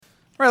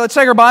All right, let's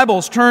take our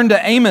Bibles, turn to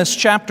Amos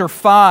chapter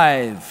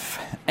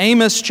 5.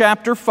 Amos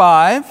chapter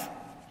 5.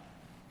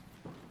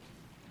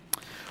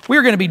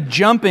 We're going to be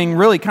jumping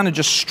really kind of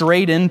just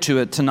straight into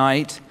it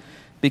tonight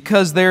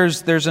because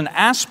there's an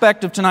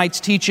aspect of tonight's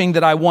teaching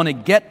that I want to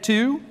get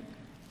to.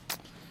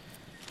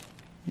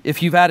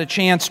 If you've had a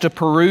chance to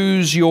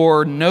peruse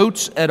your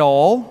notes at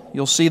all,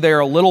 you'll see they're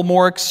a little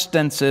more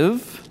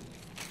extensive.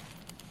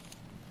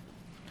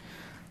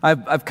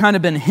 I've kind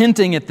of been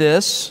hinting at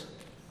this.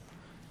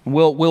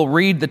 We'll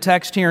read the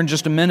text here in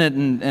just a minute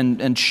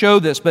and show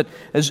this, but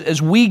as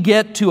we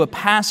get to a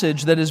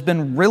passage that has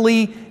been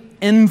really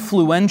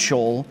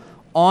influential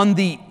on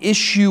the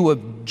issue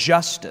of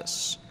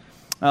justice,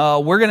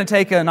 we're going to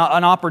take an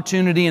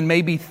opportunity and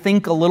maybe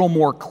think a little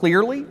more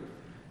clearly,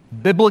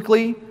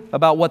 biblically,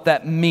 about what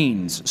that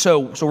means. So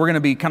we're going to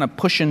be kind of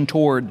pushing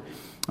toward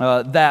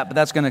that, but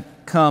that's going to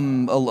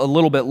come a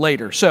little bit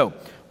later. So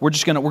we're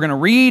going to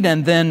read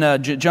and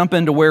then jump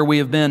into where we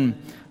have been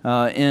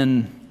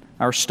in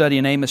our study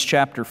in Amos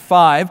chapter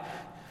 5.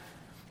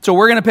 So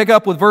we're going to pick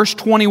up with verse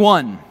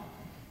 21.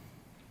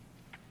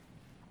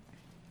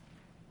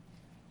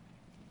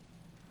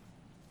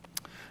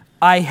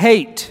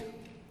 I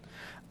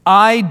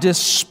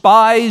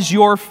despise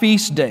your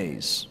feast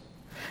days,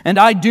 and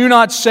I do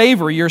not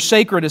savor your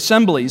sacred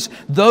assemblies.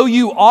 Though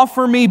you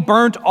offer me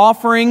burnt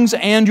offerings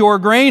and your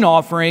grain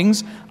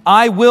offerings,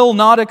 I will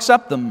not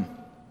accept them.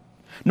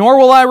 Nor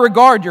will I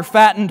regard your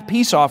fattened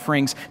peace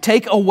offerings.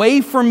 Take away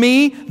from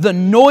me the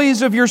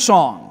noise of your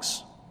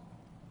songs,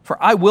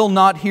 for I will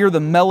not hear the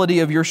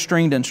melody of your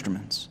stringed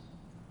instruments.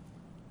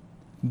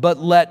 But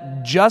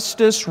let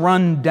justice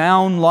run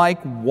down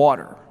like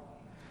water,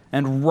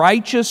 and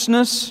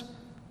righteousness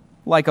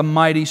like a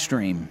mighty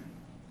stream.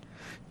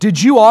 Did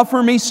you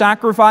offer me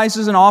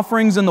sacrifices and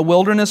offerings in the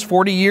wilderness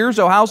 40 years,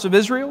 O house of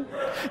Israel?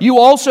 You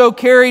also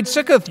carried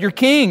Sikkuth, your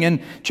king,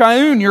 and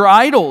Chiun, your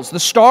idols, the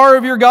star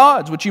of your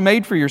gods, which you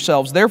made for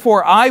yourselves.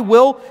 Therefore, I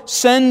will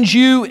send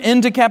you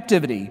into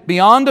captivity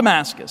beyond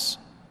Damascus,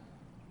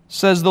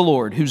 says the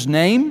Lord, whose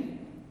name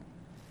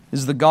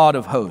is the God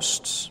of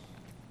hosts.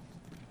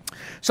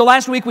 So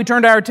last week we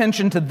turned our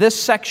attention to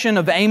this section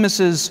of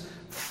Amos's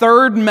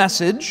third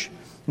message.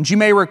 And you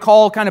may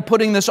recall kind of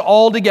putting this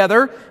all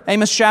together.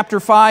 Amos chapter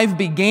 5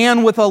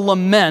 began with a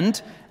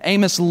lament.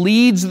 Amos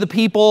leads the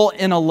people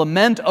in a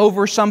lament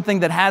over something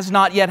that has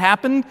not yet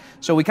happened.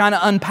 So we kind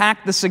of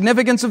unpack the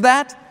significance of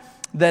that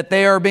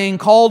they are being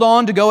called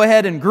on to go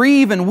ahead and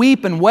grieve and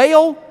weep and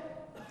wail.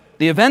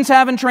 The events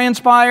haven't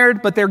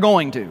transpired, but they're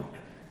going to.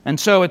 And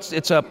so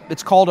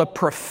it's called a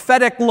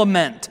prophetic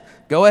lament.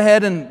 Go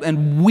ahead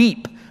and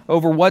weep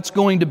over what's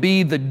going to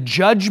be the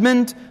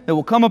judgment that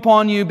will come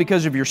upon you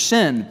because of your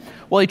sin.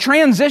 Well, he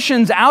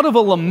transitions out of a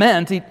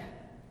lament.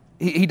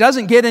 He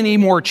doesn't get any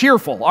more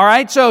cheerful, all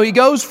right? So he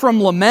goes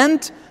from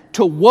lament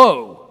to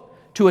woe,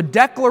 to a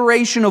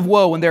declaration of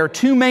woe. And there are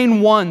two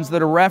main ones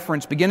that are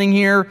referenced, beginning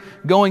here,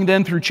 going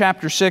then through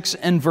chapter 6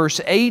 and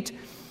verse 8,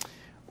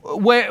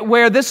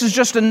 where this is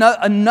just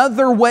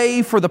another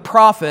way for the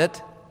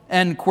prophet,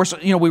 and of course,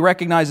 we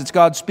recognize it's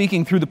God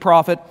speaking through the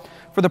prophet,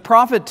 for the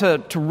prophet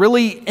to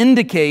really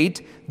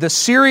indicate the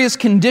serious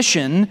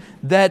condition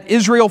that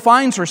Israel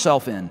finds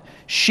herself in.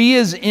 She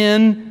is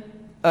in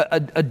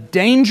a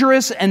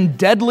dangerous and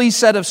deadly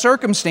set of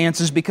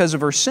circumstances because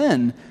of her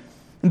sin.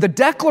 The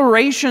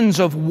declarations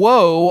of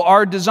woe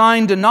are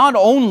designed to not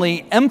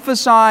only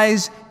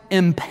emphasize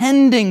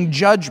impending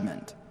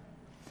judgment,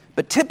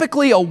 but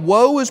typically a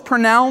woe is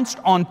pronounced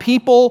on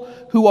people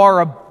who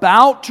are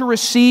about to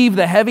receive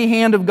the heavy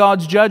hand of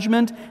God's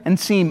judgment and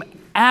seem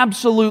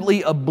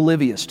absolutely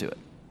oblivious to it.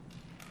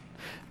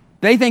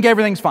 They think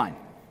everything's fine.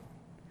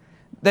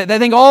 They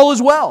think all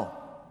is well.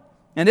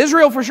 And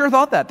Israel for sure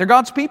thought that. They're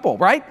God's people,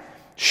 right?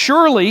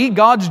 Surely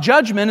God's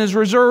judgment is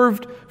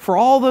reserved for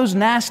all those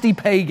nasty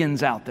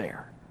pagans out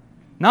there.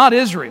 Not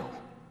Israel.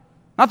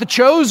 Not the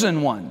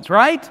chosen ones,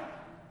 right?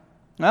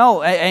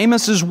 Well,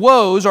 Amos's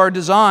woes are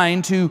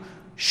designed to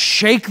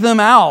shake them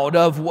out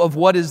of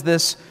what is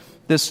this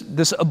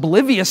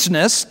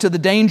obliviousness to the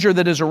danger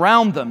that is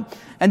around them.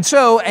 And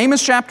so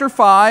Amos chapter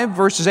 5,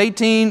 verse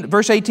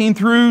 18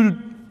 through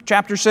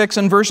chapter 6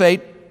 and verse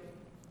 8,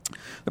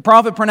 the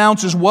prophet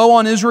pronounces woe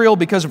on Israel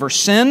because of her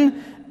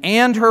sin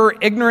and her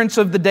ignorance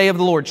of the day of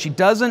the Lord. She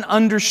doesn't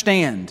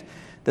understand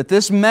that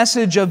this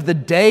message of the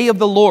day of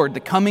the Lord, the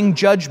coming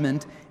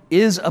judgment,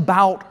 is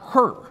about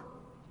her.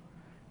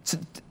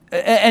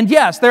 And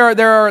yes,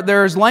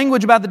 there's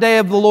language about the day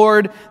of the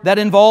Lord that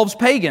involves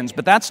pagans,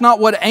 but that's not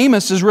what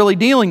Amos is really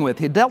dealing with.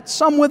 He dealt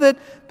some with it,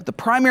 but the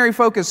primary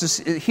focus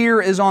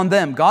here is on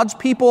them. God's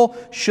people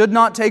should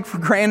not take for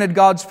granted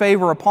God's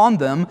favor upon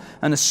them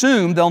and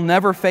assume they'll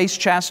never face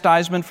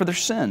chastisement for their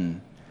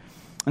sin.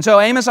 And so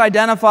Amos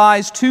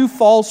identifies two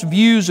false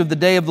views of the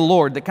day of the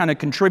Lord that kind of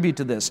contribute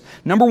to this.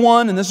 Number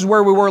one, and this is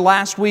where we were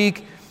last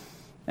week,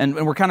 and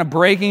we're kind of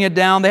breaking it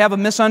down. They have a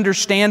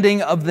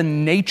misunderstanding of the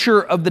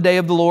nature of the day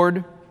of the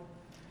Lord.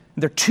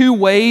 There are two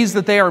ways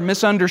that they are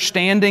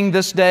misunderstanding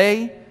this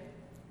day.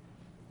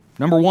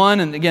 Number one,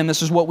 and again,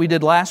 this is what we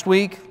did last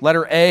week,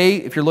 letter A,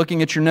 if you're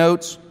looking at your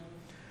notes,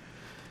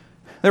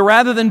 that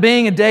rather than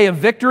being a day of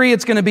victory,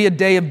 it's going to be a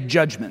day of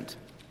judgment.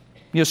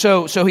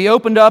 So he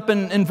opened up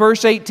in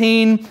verse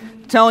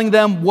 18, telling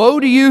them,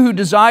 "Woe to you who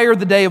desire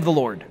the day of the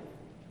Lord."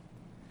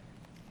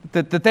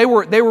 That they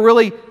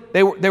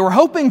were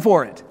hoping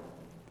for it.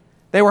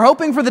 They were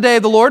hoping for the day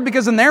of the Lord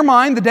because in their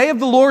mind, the day of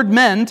the Lord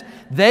meant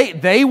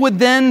they would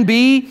then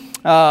be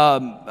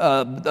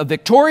a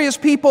victorious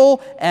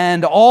people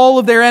and all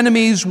of their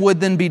enemies would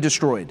then be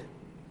destroyed.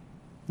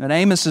 And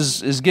Amos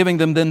is giving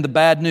them then the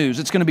bad news.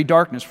 It's going to be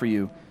darkness for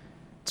you.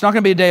 It's not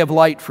going to be a day of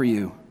light for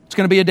you. It's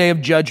going to be a day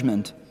of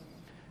judgment.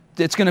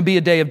 It's going to be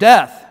a day of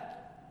death.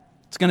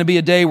 It's going to be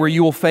a day where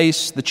you will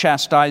face the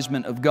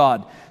chastisement of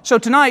God. So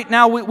tonight,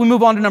 now we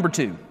move on to number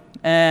 2.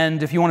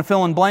 And if you want to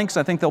fill in blanks,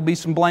 I think there'll be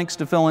some blanks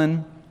to fill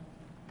in.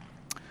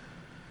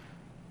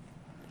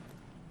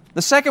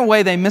 The second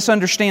way they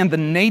misunderstand the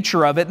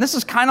nature of it, and this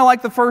is kind of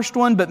like the first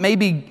one, but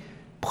maybe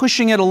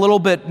pushing it a little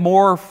bit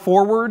more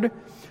forward.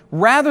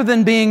 Rather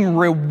than being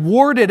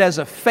rewarded as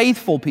a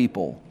faithful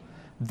people,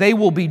 they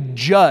will be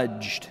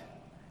judged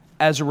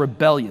as a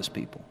rebellious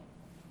people.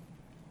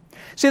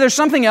 See, there's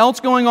something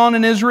else going on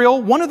in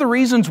Israel. One of the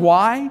reasons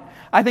why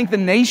I think the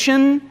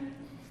nation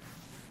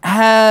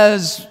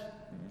has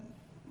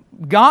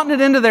gotten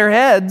it into their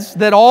heads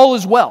that all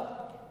is well.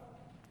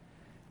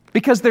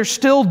 Because they're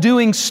still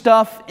doing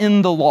stuff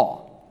in the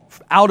law,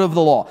 out of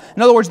the law.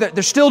 In other words,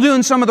 they're still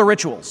doing some of the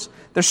rituals.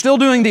 They're still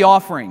doing the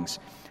offerings.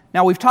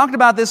 Now, we've talked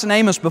about this in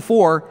Amos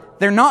before.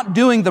 They're not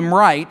doing them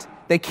right.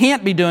 They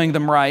can't be doing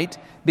them right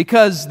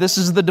because this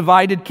is the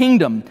divided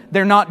kingdom.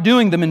 They're not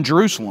doing them in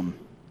Jerusalem.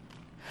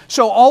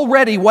 So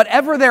already,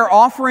 whatever they're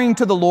offering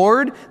to the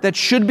Lord that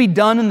should be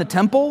done in the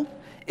temple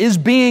is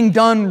being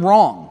done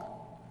wrong.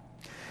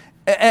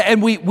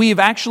 And we've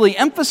actually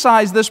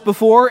emphasized this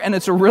before, and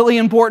it's a really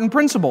important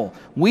principle.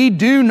 We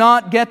do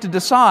not get to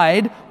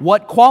decide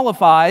what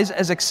qualifies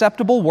as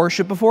acceptable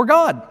worship before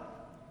God.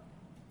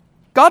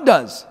 God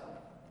does.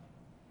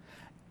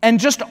 And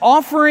just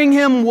offering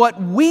Him what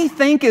we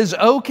think is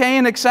okay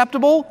and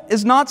acceptable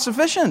is not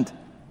sufficient.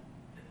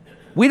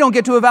 We don't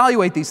get to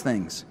evaluate these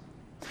things.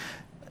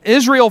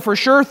 Israel for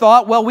sure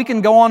thought, well, we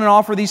can go on and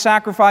offer these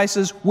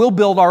sacrifices. We'll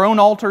build our own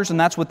altars, and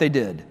that's what they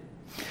did.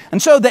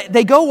 And so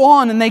they go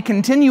on and they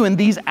continue in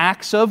these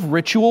acts of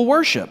ritual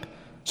worship.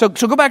 So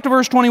go back to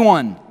verse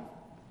 21.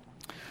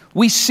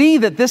 We see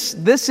that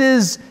this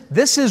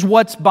is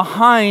what's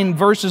behind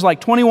verses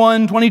like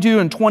 21, 22,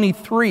 and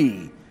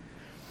 23.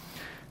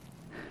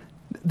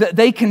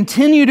 They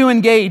continue to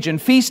engage in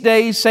feast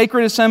days,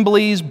 sacred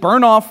assemblies,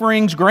 burnt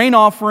offerings, grain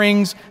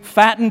offerings,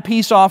 fat and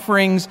peace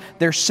offerings.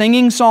 They're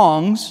singing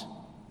songs.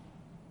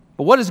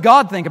 But what does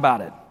God think about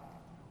it?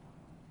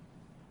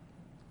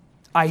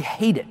 I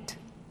hate it.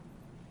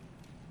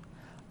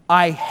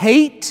 I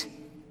hate,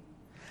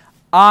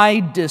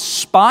 I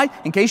despise.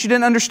 In case you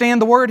didn't understand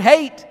the word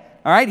hate,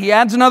 all right, he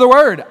adds another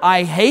word.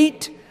 I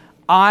hate,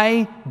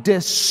 I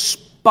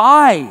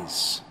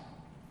despise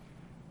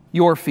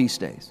your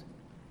feast days.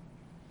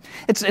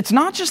 It's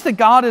not just that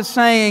God is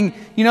saying,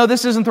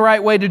 this isn't the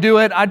right way to do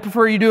it. I'd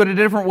prefer you do it a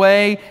different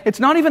way. It's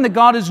not even that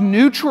God is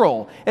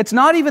neutral. It's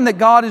not even that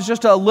God is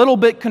just a little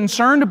bit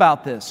concerned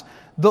about this.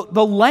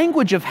 The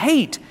language of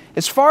hate,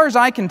 as far as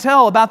I can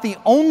tell, about the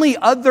only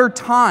other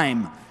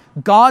time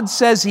God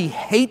says He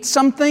hates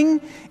something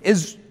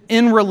is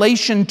in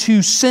relation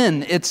to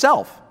sin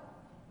itself.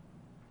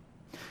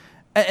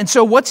 And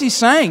so what's He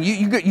saying?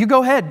 You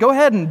go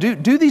ahead and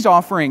do these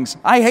offerings.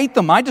 I hate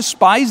them. I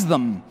despise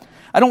them.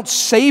 I don't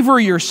savor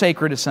your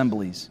sacred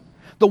assemblies.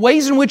 The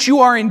ways in which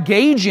you are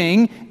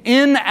engaging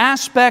in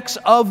aspects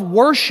of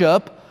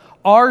worship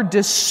are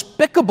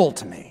despicable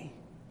to me.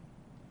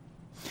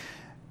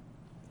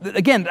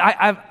 Again,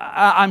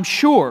 I'm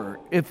sure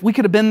if we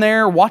could have been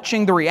there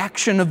watching the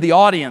reaction of the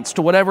audience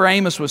to whatever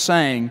Amos was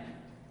saying,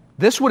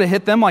 this would have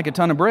hit them like a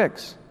ton of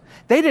bricks.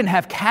 They didn't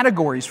have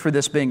categories for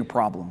this being a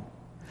problem.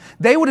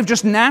 They would have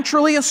just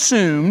naturally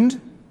assumed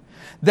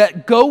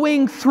that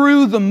going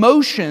through the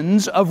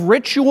motions of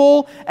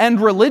ritual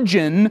and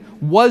religion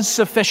was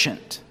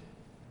sufficient.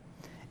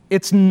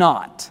 It's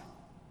not.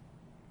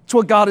 It's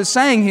what God is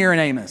saying here in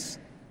Amos.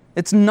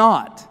 It's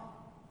not.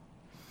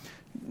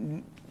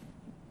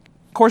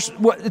 Of course,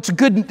 it's a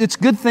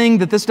good thing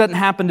that this doesn't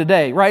happen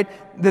today, right?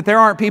 That there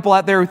aren't people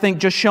out there who think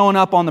just showing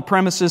up on the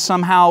premises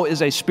somehow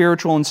is a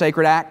spiritual and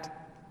sacred act.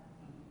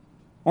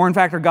 Or in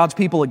fact, are God's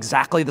people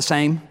exactly the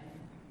same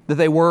that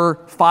they were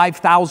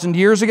 5,000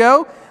 years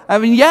ago? I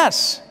mean,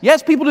 yes,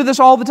 people do this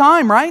all the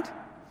time, right?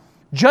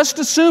 Just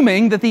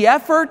assuming that the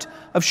effort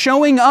of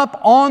showing up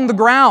on the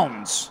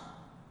grounds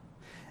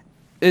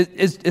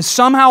is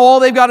somehow all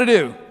they've got to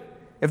do.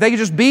 If they could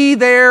just be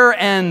there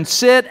and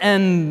sit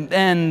and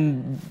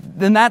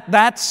then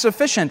that's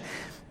sufficient.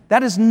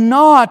 That is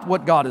not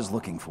what God is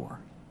looking for.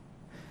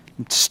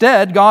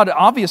 Instead, God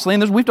obviously,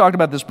 and we've talked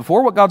about this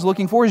before, what God's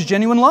looking for is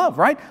genuine love,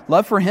 right?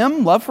 Love for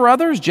Him, love for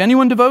others,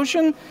 genuine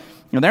devotion.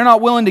 They're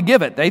not willing to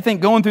give it. They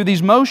think going through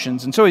these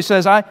motions. And so He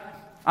says, I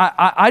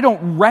I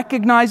don't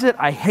recognize it.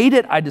 I hate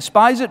it. I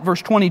despise it.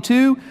 Verse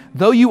 22,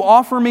 though you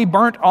offer me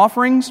burnt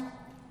offerings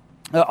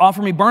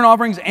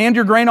and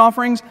your grain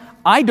offerings,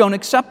 I don't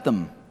accept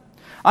them.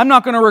 I'm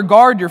not going to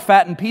regard your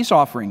fat and peace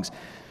offerings.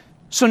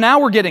 So now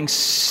we're getting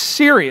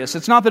serious.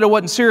 It's not that it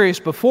wasn't serious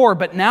before,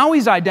 but now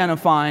he's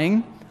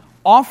identifying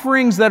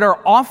offerings that are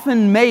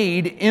often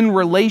made in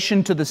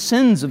relation to the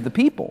sins of the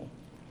people.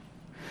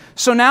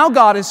 So now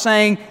God is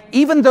saying,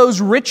 even those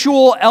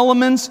ritual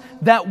elements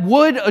that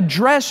would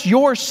address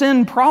your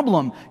sin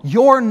problem,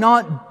 you're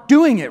not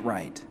doing it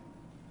right.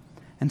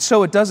 And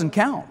so it doesn't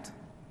count.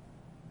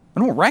 I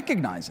don't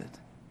recognize it.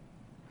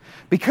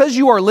 Because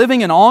you are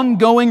living in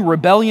ongoing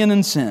rebellion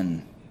and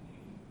sin,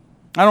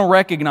 I don't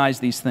recognize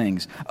these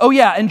things. Oh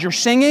yeah, and you're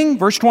singing,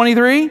 verse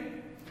 23,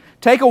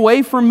 take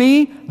away from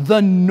me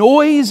the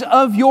noise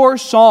of your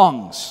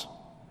songs,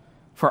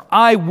 for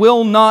I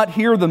will not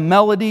hear the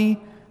melody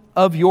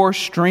of your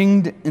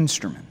stringed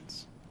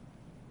instruments.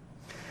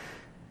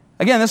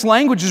 Again, this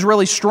language is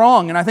really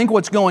strong, and I think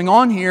what's going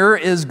on here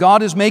is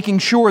God is making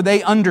sure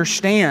they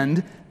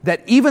understand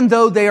that even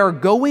though they are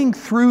going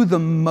through the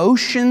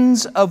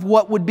motions of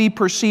what would be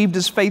perceived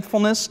as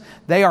faithfulness,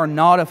 they are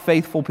not a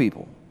faithful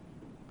people.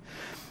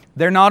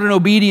 They're not an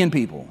obedient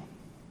people.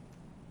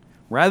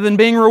 Rather than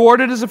being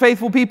rewarded as a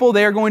faithful people,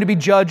 they are going to be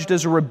judged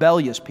as a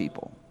rebellious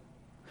people.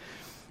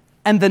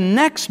 And the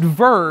next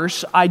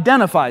verse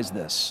identifies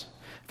this.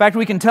 In fact,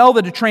 we can tell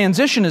that a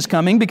transition is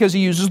coming because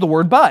he uses the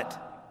word but.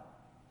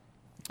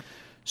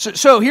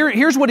 So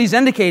here's what he's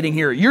indicating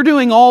here. You're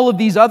doing all of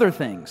these other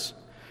things.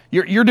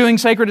 You're doing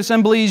sacred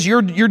assemblies,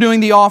 you're doing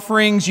the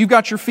offerings, you've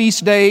got your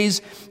feast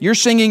days, you're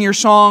singing your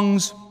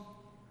songs,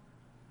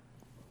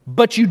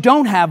 but you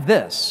don't have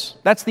this.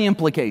 That's the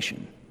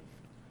implication.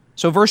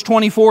 So verse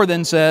 24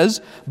 then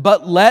says,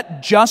 but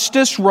let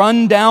justice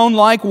run down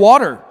like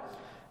water,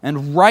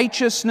 and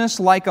righteousness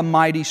like a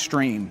mighty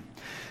stream.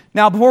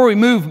 Now, before we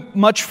move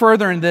much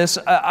further in this,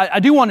 I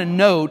do want to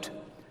note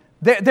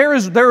there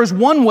is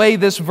one way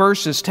this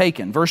verse is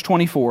taken, verse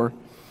 24.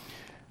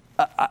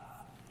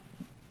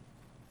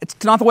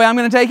 It's not the way I'm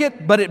going to take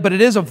it, but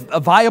it is a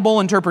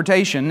viable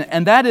interpretation,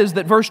 and that is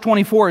that verse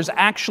 24 is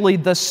actually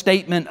the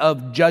statement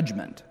of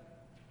judgment.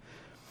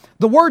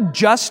 The word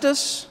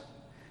justice,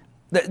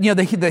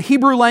 the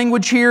Hebrew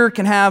language here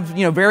can have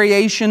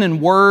variation in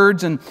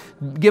words, and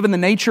given the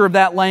nature of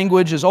that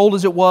language, as old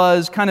as it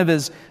was, kind of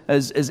as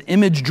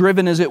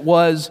image-driven as it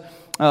was,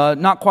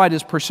 not quite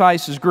as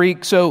precise as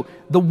Greek. So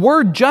the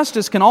word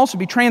justice can also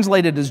be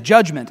translated as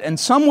judgment, and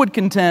some would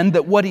contend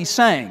that what he's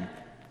saying,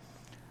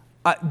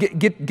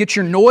 get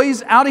your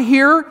noise out of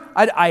here.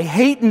 I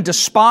hate and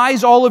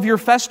despise all of your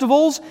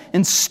festivals.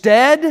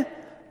 Instead,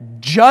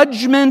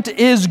 judgment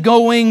is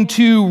going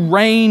to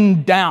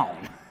rain down.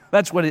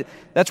 That's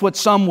what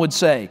some would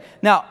say.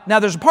 Now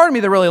there's a part of me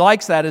that really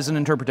likes that as an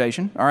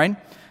interpretation, all right?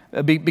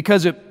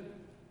 Because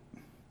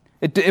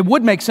it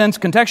would make sense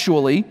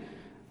contextually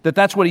that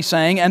that's what he's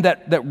saying, and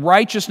that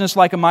righteousness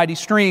like a mighty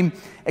stream,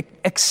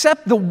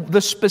 except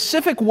the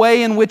specific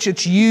way in which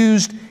it's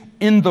used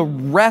in the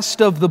rest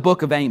of the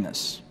book of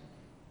Amos.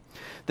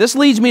 This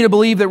leads me to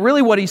believe that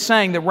really what he's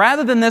saying, that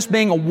rather than this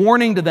being a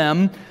warning to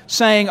them,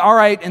 saying, all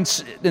right,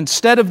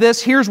 instead of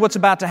this, here's what's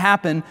about to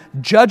happen.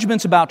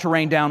 Judgment's about to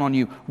rain down on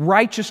you.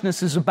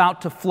 Righteousness is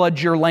about to flood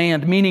your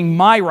land, meaning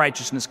my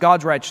righteousness,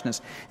 God's righteousness.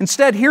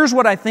 Instead, here's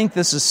what I think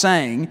this is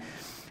saying.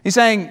 He's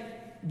saying,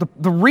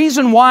 the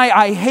reason why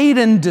I hate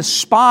and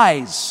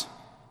despise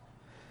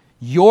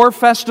your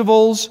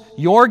festivals,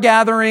 your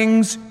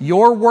gatherings,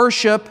 your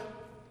worship,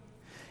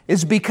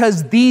 is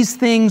because these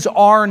things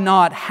are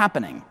not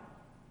happening.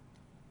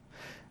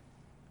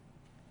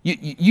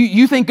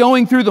 You think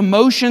going through the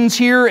motions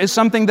here is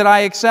something that I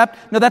accept?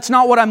 No, that's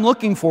not what I'm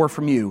looking for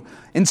from you.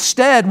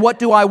 Instead, what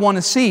do I want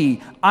to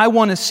see? I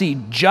want to see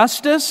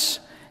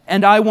justice,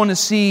 and I want to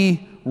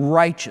see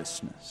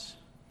righteousness.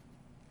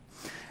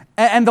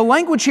 And the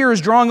language here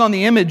is drawing on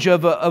the image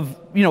of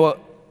a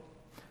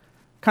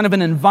kind of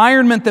an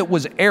environment that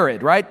was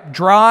arid, right?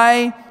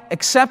 Dry,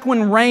 except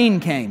when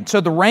rain came.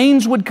 So the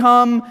rains would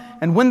come,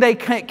 and when they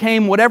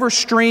came, whatever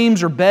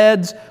streams or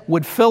beds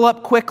would fill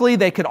up quickly.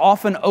 They could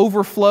often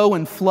overflow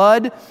and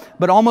flood,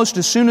 but almost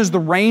as soon as the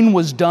rain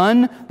was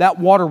done, that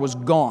water was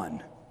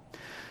gone.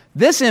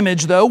 This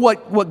image, though,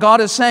 what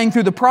God is saying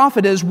through the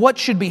prophet is what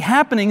should be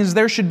happening is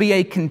there should be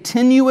a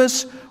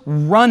continuous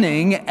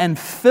running and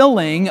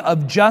filling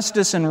of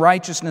justice and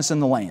righteousness in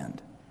the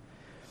land.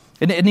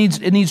 It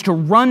needs to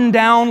run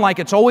down like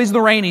it's always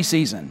the rainy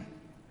season.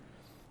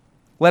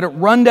 Let it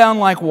run down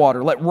like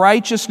water. Let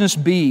righteousness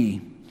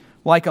be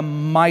like a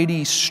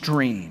mighty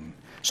stream.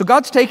 So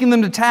God's taking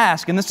them to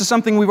task, and this is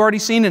something we've already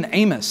seen in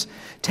Amos,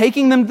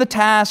 taking them to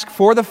task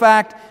for the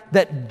fact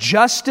that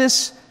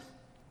justice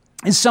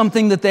is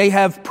something that they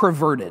have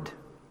perverted.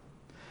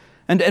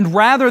 And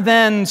rather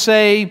than,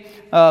 say,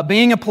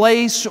 being a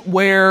place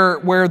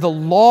where the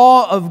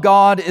law of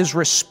God is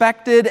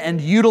respected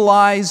and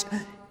utilized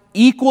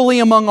equally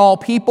among all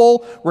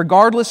people,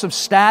 regardless of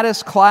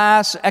status,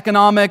 class,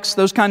 economics,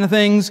 those kind of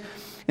things,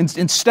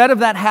 Instead of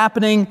that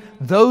happening,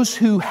 those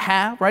who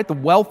have, right, the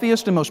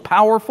wealthiest and most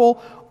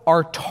powerful,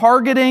 are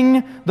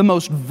targeting the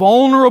most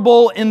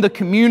vulnerable in the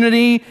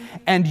community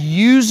and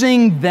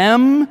using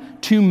them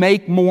to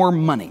make more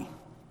money.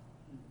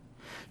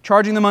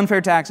 Charging them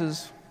unfair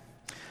taxes,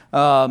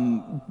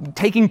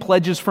 taking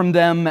pledges from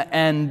them,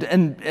 and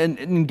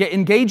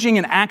engaging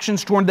in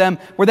actions toward them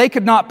where they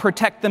could not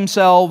protect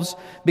themselves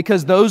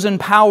because those in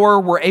power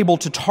were able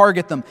to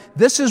target them.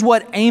 This is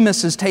what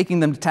Amos is taking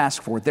them to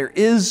task for. There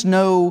is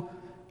no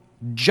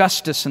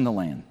justice in the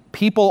land.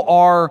 People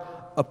are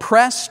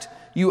oppressed.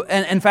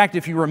 In fact,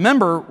 if you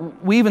remember,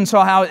 we even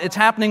saw how it's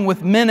happening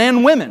with men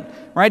and women,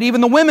 right? Even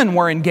the women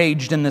were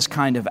engaged in this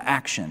kind of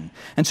action.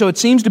 And so it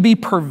seems to be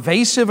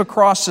pervasive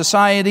across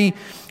society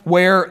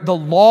where the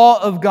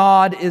law of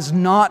God is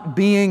not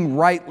being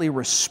rightly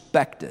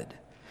respected.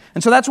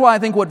 And so that's why I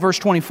think what verse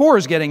 24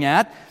 is getting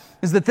at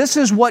is that this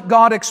is what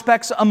God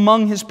expects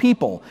among His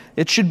people.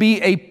 It should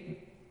be a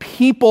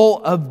people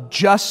of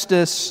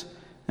justice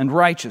and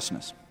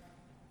righteousness.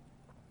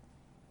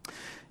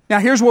 Now,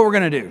 here's what we're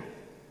going to do,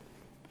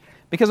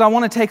 because I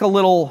want to take a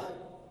little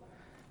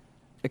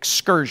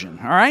excursion,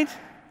 all right?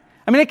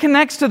 I mean, it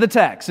connects to the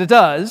text. It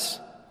does.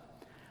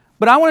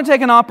 But I want to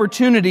take an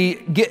opportunity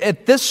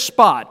at this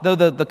spot, though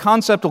the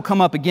concept will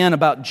come up again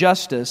about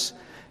justice,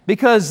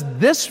 because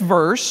this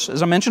verse,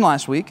 as I mentioned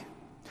last week,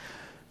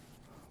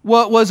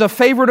 was a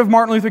favorite of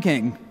Martin Luther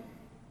King.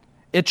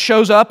 It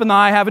shows up in the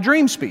I Have a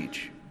Dream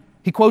speech.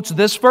 He quotes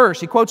this verse.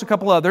 He quotes a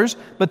couple others,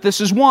 but this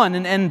is one.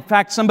 And in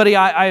fact, somebody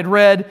I had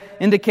read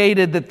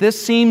indicated that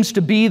this seems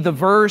to be the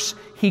verse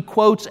he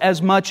quotes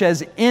as much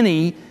as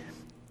any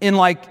in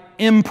like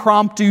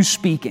impromptu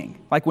speaking.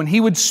 Like when he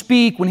would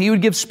speak, when he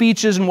would give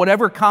speeches in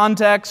whatever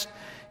context,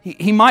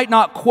 he might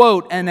not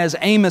quote, and as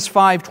Amos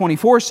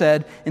 5:24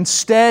 said,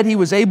 instead he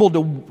was able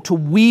to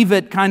weave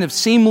it kind of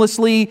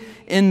seamlessly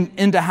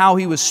into how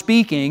he was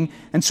speaking.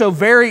 And so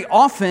very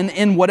often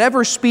in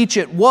whatever speech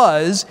it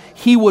was,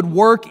 he would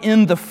work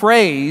in the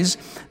phrase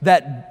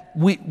that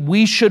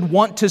we should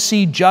want to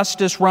see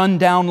justice run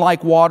down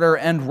like water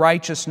and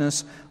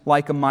righteousness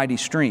like a mighty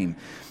stream.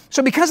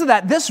 So because of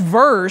that, this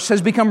verse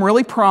has become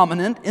really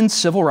prominent in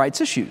civil rights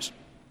issues.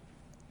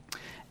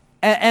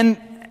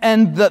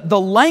 And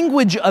the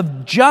language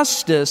of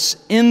justice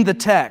in the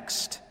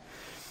text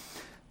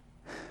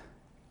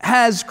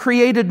has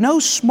created no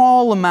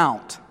small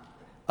amount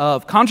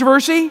of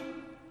controversy,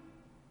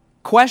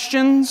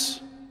 questions,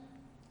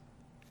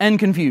 and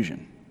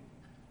confusion.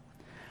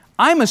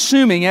 I'm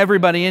assuming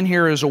everybody in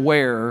here is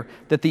aware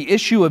that the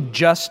issue of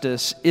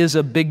justice is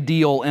a big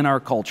deal in our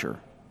culture,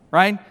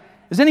 right?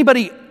 Is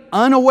anybody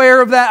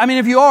unaware of that? I mean,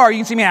 if you are, you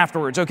can see me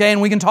afterwards, okay? And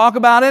we can talk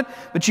about it,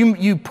 but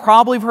you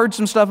probably have heard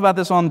some stuff about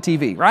this on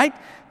TV, right?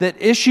 That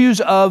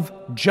issues of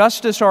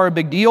justice are a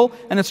big deal,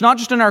 and it's not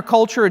just in our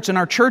culture, it's in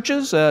our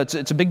churches.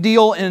 It's a big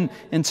deal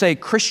in say,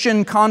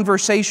 Christian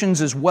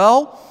conversations as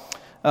well,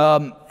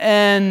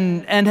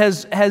 and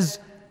has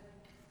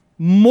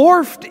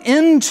morphed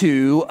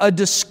into a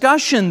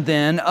discussion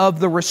then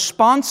of the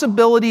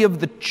responsibility of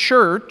the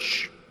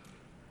church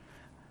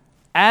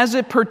as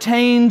it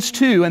pertains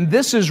to, and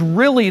this is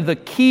really the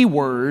key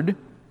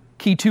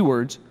two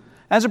words,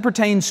 as it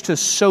pertains to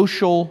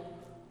social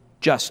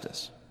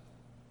justice.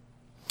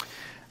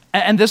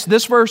 And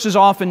this verse is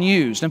often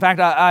used. In fact,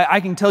 I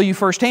can tell you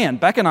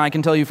firsthand, Becca and I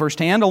can tell you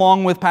firsthand,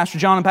 along with Pastor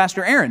John and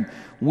Pastor Aaron.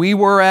 We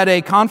were at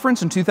a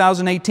conference in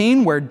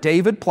 2018 where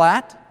David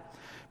Platt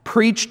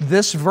preached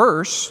this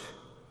verse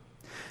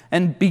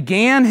and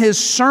began his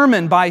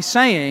sermon by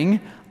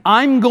saying,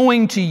 I'm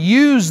going to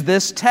use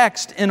this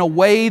text in a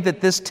way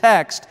that this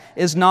text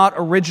is not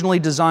originally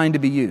designed to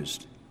be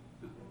used.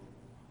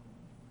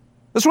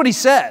 That's what he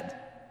said.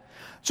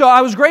 So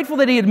I was grateful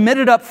that he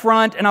admitted up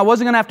front, and I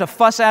wasn't going to have to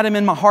fuss at him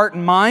in my heart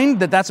and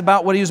mind that that's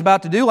about what he was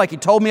about to do. Like he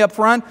told me up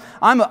front,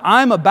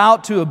 I'm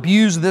about to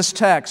abuse this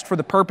text for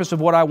the purpose of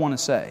what I want to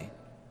say.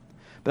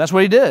 But that's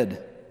what he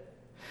did.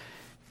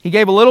 He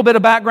gave a little bit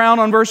of background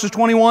on verses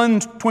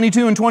 21,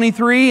 22, and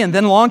 23, and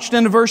then launched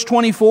into verse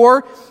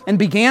 24 and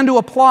began to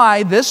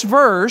apply this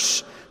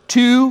verse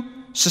to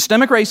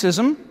systemic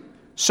racism,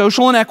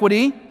 social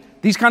inequity,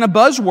 these kind of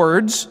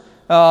buzzwords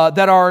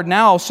that are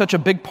now such a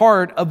big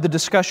part of the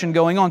discussion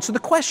going on. So the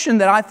question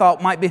that I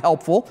thought might be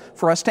helpful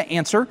for us to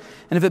answer,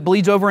 and if it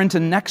bleeds over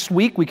into next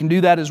week, we can do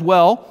that as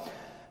well.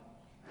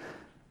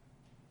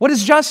 What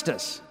is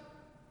justice?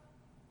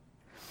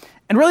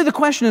 And really the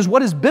question is,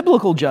 what is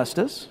biblical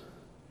justice?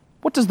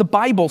 What does the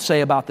Bible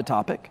say about the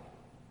topic?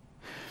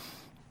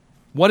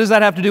 What does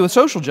that have to do with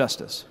social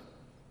justice?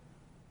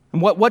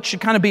 And what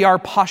should kind of be our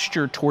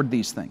posture toward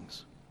these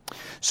things?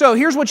 So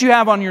here's what you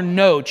have on your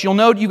notes. You'll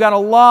note you got a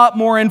lot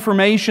more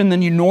information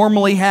than you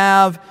normally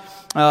have.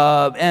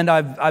 And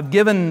I've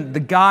given the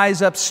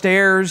guys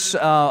upstairs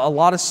a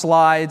lot of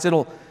slides.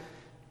 It'll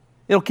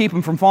keep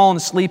them from falling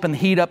asleep in the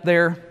heat up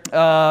there.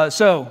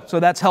 So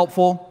that's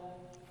helpful.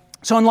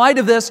 So in light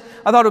of this,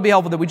 I thought it would be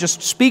helpful that we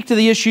just speak to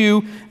the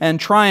issue and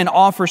try and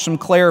offer some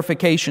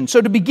clarification.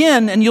 So to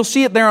begin, and you'll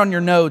see it there on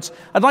your notes,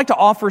 I'd like to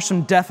offer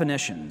some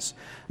definitions.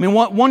 I mean,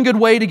 one good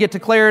way to get to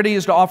clarity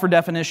is to offer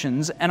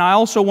definitions, and I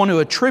also want to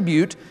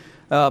attribute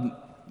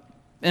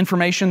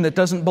information that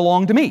doesn't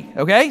belong to me,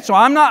 okay? So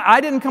I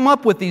didn't come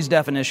up with these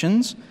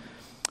definitions.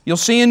 You'll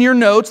see in your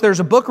notes, there's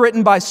a book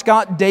written by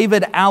Scott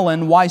David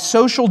Allen, Why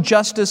Social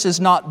Justice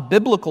is Not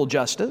Biblical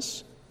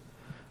Justice.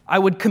 I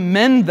would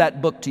commend that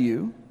book to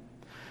you.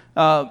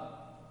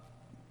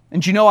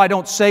 And you know I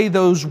don't say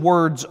those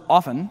words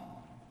often,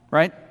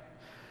 right?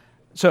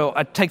 So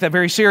I take that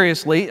very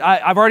seriously.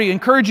 I've already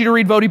encouraged you to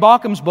read Voddie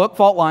Baucham's book,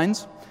 Fault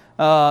Lines,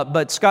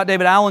 but Scott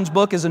David Allen's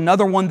book is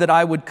another one that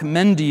I would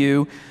commend to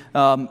you.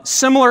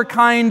 Similar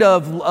kind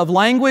of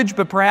language,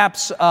 but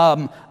perhaps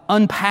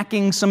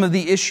unpacking some of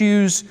the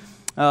issues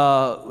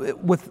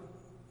with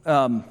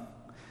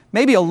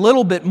maybe a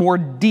little bit more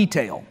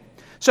detail.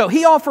 So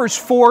he offers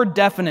 4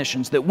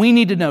 definitions that we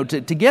need to know. To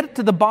get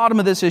to the bottom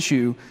of this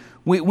issue,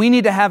 we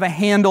need to have a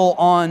handle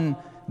on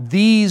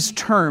these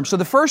terms. So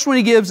the first one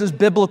he gives is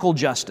biblical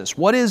justice.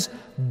 What is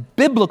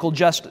biblical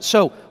justice?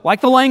 So, like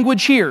the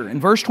language here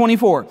in verse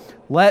 24,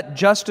 let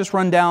justice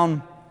run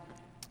down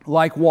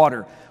like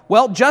water.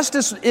 Well,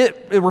 justice,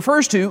 it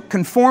refers to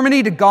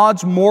conformity to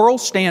God's moral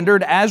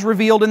standard as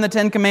revealed in the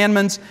Ten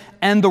Commandments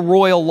and the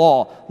royal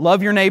law.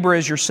 Love your neighbor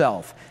as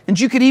yourself. And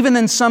you could even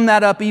then sum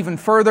that up even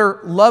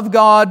further. Love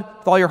God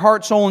with all your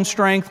heart, soul, and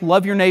strength.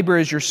 Love your neighbor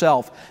as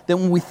yourself. That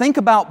when we think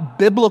about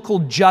biblical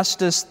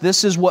justice,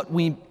 this is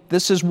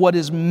what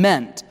is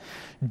meant.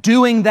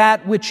 Doing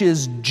that which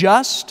is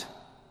just,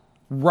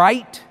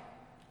 right,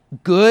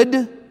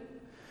 good,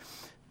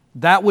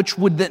 that which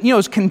would then,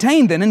 is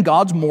contained then in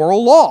God's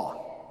moral law.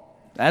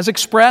 As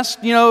expressed,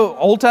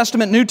 Old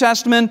Testament, New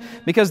Testament,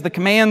 because the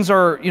commands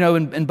are,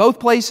 in both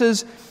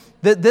places.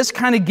 This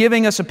kind of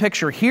giving us a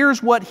picture.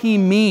 Here's what he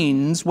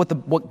means,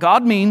 what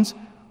God means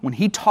when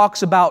he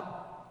talks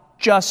about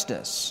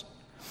justice.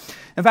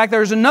 In fact,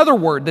 there's another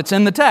word that's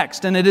in the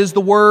text, and it is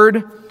the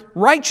word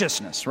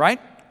righteousness, right?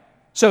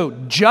 So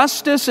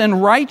justice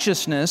and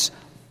righteousness,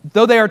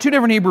 though they are 2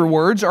 different Hebrew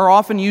words, are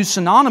often used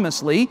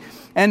synonymously,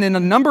 and in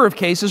a number of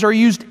cases are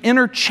used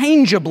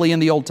interchangeably in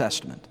the Old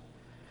Testament.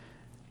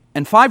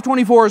 And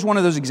 524 is one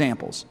of those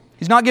examples.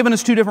 He's not given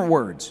us 2 different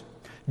words.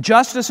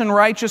 Justice and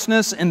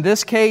righteousness, in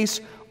this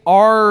case,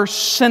 are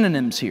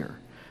synonyms here.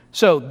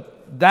 So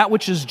that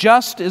which is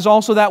just is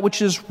also that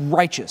which is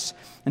righteous.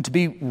 And to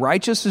be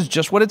righteous is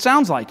just what it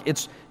sounds like.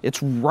 It's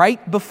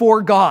right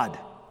before God.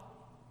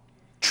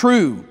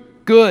 True,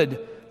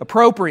 good,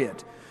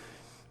 appropriate.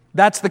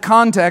 That's the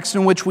context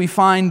in which we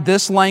find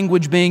this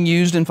language being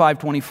used in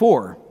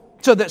 524.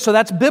 So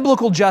that's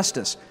biblical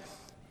justice.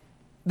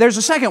 There's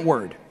a second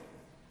word.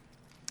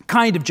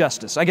 Kind of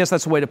justice. I guess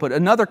that's the way to put it.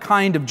 Another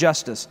kind of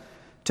justice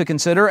to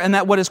consider, and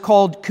that what is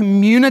called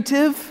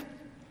commutative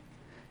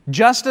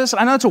justice.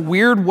 I know it's a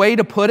weird way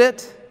to put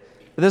it,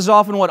 but this is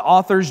often what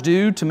authors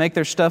do to make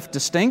their stuff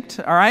distinct,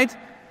 all right?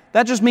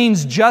 That just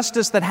means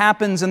justice that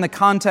happens in the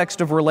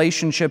context of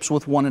relationships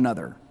with one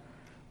another.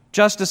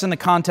 Justice in the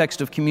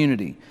context of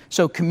community.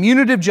 So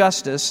commutative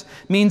justice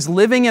means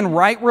living in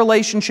right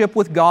relationship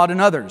with God and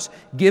others,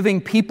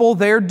 giving people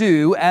their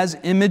due as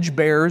image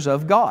bearers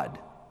of God.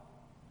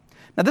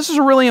 Now this is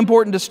a really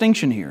important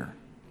distinction here.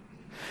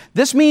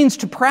 This means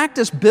to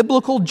practice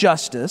biblical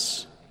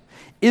justice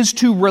is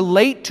to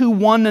relate to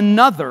one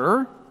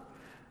another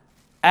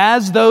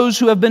as those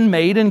who have been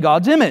made in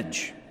God's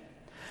image,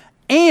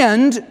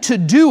 and to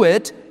do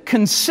it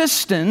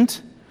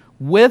consistent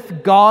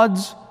with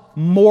God's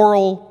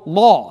moral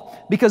law.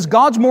 Because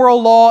God's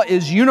moral law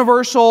is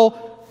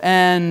universal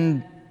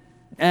and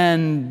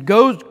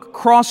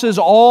crosses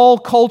all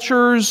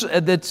cultures.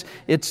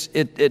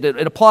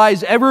 It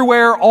applies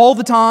everywhere all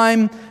the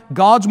time.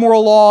 God's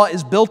moral law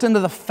is built into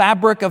the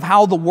fabric of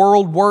how the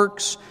world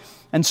works.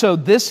 And so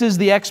this is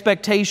the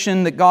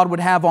expectation that God would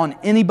have on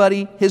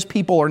anybody, His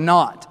people or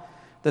not,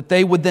 that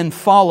they would then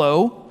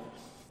follow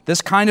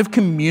this kind of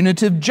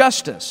commutative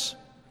justice.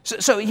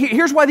 So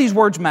here's why these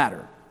words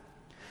matter.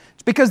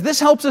 It's because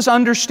this helps us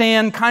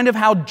understand kind of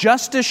how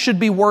justice should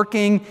be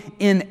working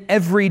in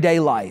everyday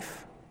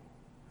life.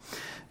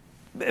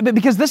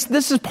 Because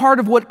this is part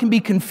of what can be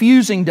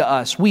confusing to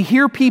us. We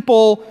hear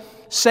people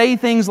say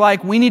things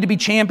like, we need to be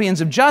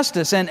champions of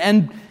justice,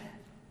 and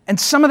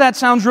some of that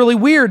sounds really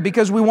weird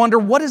because we wonder,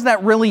 what does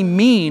that really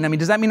mean? I mean,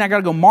 does that mean I got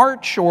to go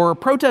march or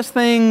protest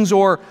things,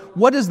 or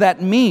what does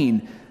that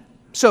mean?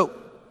 So,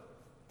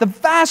 the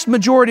vast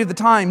majority of the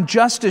time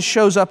justice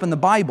shows up in the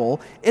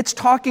Bible, it's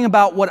talking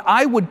about what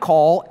I would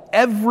call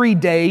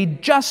everyday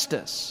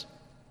justice.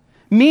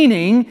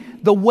 Meaning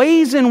the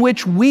ways in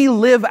which we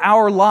live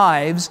our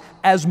lives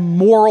as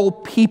moral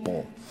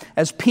people,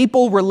 as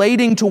people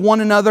relating to one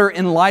another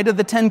in light of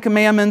the Ten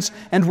Commandments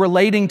and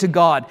relating to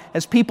God,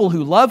 as people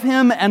who love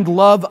Him and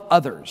love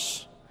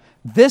others.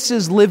 This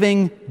is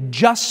living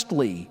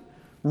justly,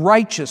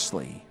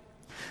 righteously.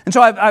 And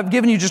so I've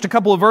given you just a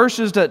couple of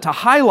verses to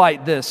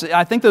highlight this.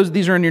 I think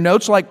these are in your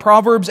notes, like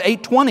Proverbs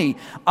 8:20.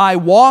 I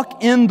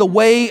walk in the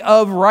way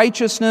of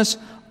righteousness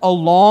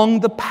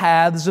along the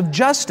paths of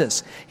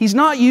justice. He's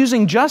not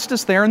using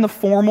justice there in the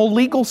formal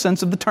legal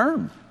sense of the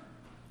term.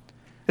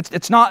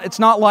 It's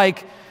not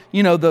like,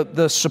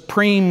 the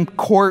Supreme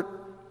Court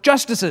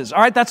justices.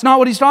 All right, that's not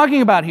what he's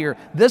talking about here.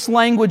 This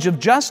language of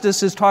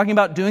justice is talking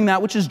about doing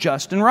that which is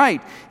just and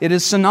right. It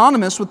is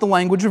synonymous with the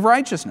language of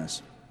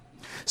righteousness.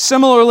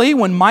 Similarly,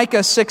 when Micah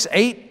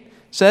 6:8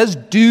 says,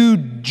 do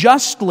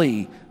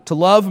justly, to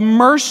love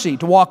mercy,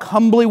 to walk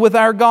humbly with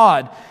our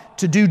God,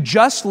 to do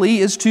justly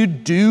is to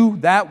do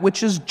that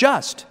which is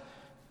just.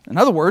 In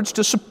other words,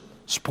 to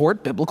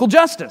support biblical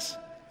justice.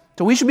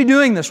 So we should be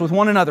doing this with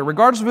one another,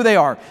 regardless of who they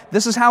are.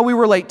 This is how we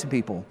relate to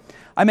people.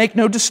 I make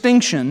no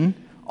distinction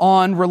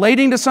on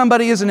relating to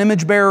somebody as an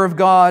image bearer of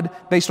God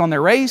based on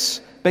their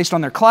race, based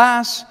on their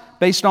class,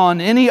 based on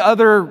any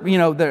other,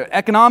 their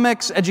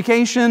economics,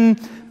 education,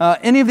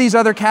 any of these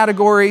other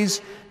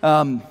categories.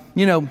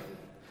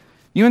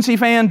 UNC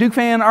fan, Duke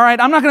fan, all right,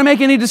 I'm not going to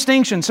make any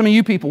distinctions. Some of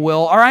you people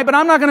will, all right, but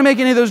I'm not going to make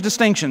any of those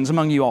distinctions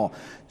among you all.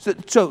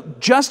 So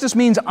justice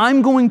means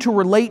I'm going to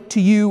relate to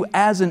you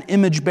as an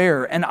image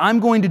bearer, and I'm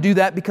going to do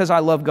that because I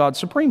love God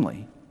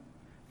supremely.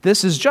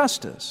 This is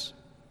justice.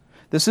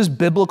 This is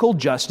biblical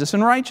justice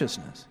and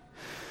righteousness.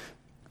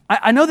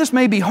 I know this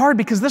may be hard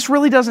because this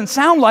really doesn't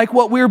sound like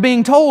what we're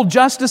being told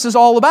justice is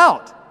all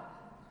about.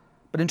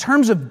 But in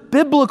terms of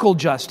biblical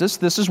justice,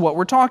 this is what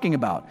we're talking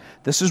about.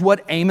 This is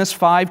what Amos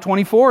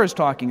 5:24 is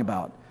talking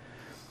about.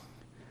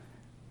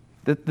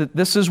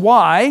 This is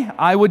why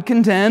I would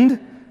contend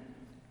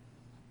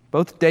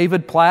both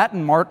David Platt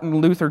and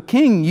Martin Luther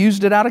King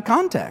used it out of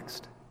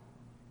context.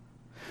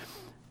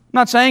 I'm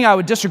not saying I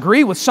would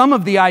disagree with some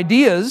of the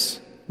ideas.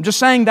 I'm just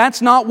saying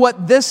that's not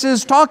what this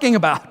is talking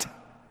about.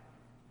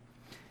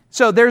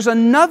 So there's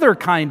another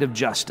kind of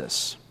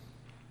justice.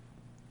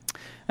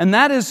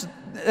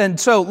 And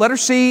so letter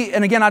C,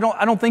 and again, I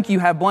don't think you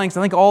have blanks.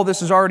 I think all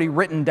this is already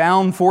written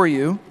down for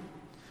you.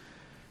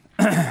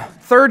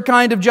 Third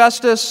kind of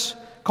justice,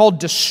 called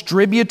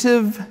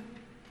distributive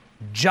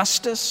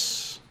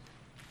justice.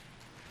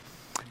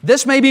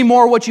 This may be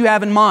more what you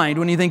have in mind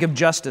when you think of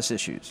justice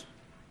issues.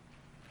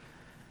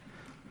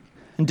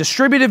 And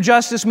distributive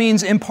justice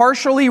means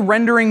impartially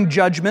rendering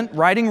judgment,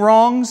 righting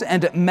wrongs,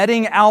 and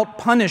meting out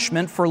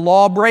punishment for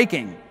law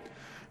breaking.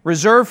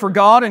 Reserved for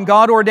God and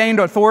God-ordained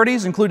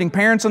authorities, including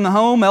parents in the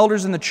home,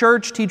 elders in the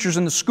church, teachers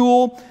in the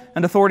school,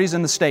 and authorities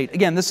in the state.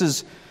 Again, this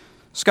is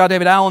Scott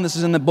David Allen. This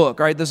is in the book,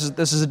 right? This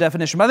is a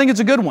definition, but I think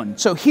it's a good one.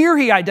 So here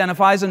he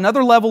identifies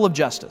another level of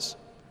justice,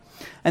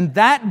 and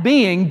that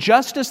being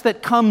justice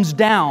that comes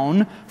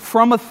down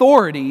from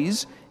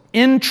authorities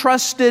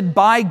entrusted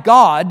by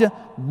God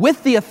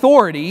with the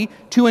authority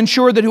to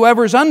ensure that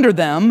whoever is under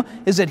them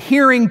is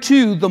adhering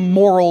to the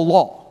moral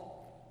law.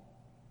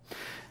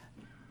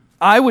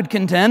 I would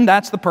contend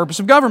that's the purpose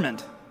of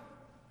government.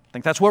 I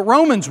think that's what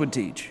Romans would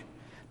teach.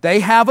 They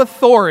have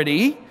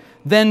authority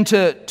then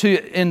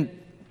to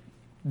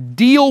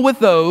deal with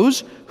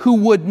those who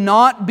would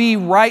not be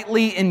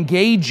rightly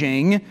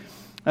engaging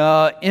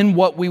in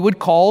what we would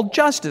call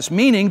justice,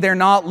 meaning they're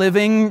not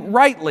living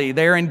rightly.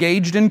 They're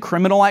engaged in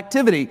criminal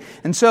activity,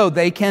 and so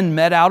they can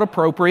mete out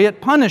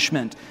appropriate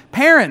punishment.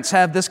 Parents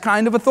have this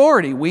kind of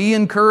authority. We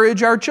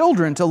encourage our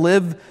children to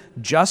live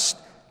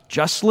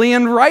justly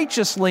and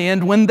righteously,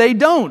 and when they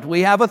don't,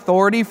 we have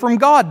authority from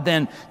God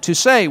then to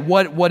say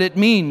what it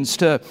means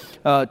to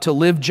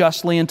live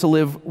justly and to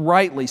live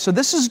rightly. So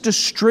this is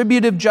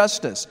distributive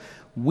justice.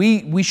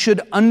 We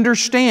should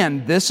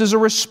understand this is a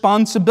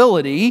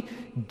responsibility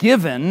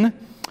given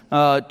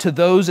to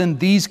those in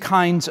these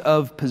kinds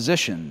of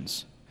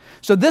positions.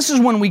 So this is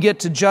when we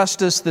get to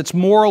justice that's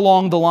more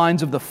along the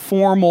lines of the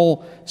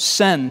formal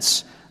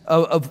sense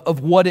of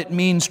what it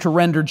means to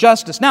render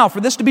justice. Now, for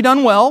this to be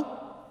done well,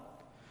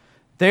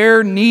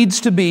 there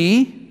needs to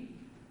be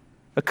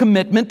a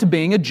commitment to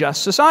being a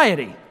just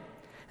society.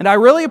 And I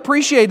really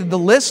appreciated the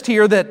list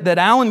here that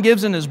Allen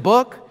gives in his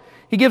book.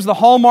 He gives the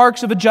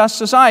hallmarks of a just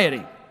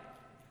society.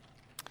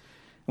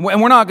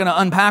 And we're not going to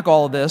unpack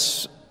all of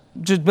this,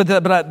 but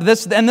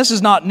this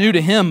is not new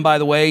to him, by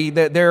the way.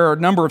 There are a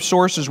number of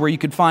sources where you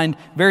could find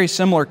very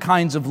similar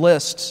kinds of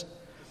lists.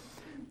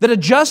 That a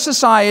just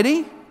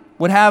society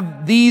would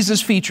have these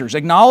as features: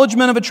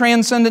 acknowledgement of a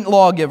transcendent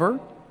lawgiver,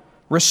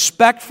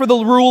 respect for the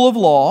rule of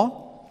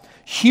law,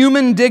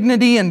 human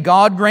dignity and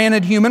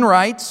God-granted human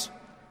rights,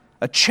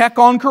 a check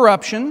on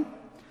corruption,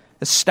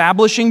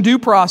 establishing due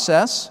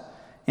process,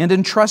 and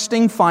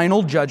entrusting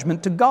final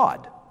judgment to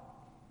God.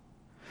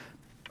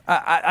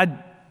 I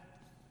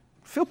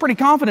feel pretty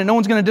confident no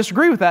one's going to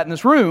disagree with that in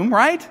this room,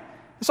 right?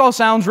 This all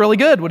sounds really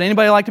good. Would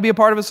anybody like to be a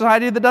part of a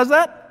society that does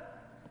that?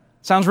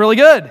 Sounds really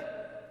good.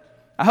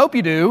 I hope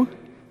you do,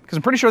 because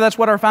I'm pretty sure that's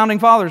what our founding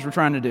fathers were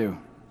trying to do.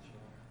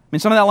 I mean,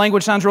 some of that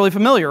language sounds really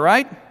familiar,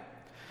 right?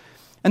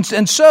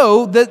 And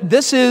so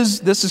this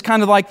is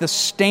kind of like the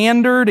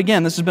standard.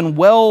 Again, this has been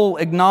well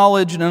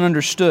acknowledged and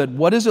understood.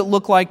 What does it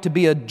look like to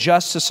be a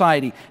just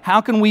society?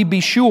 How can we be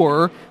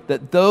sure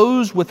that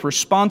those with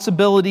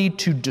responsibility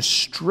to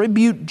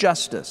distribute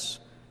justice,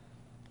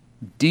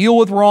 deal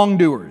with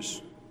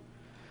wrongdoers,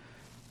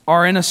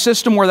 are in a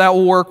system where that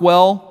will work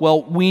well?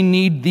 Well, we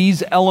need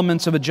these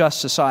elements of a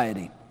just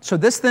society. So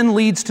this then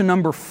leads to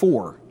number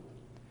 4.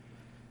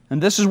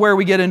 And this is where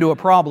we get into a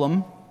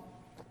problem.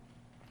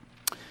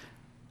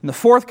 And the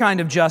 4th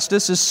kind of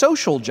justice is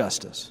social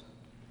justice.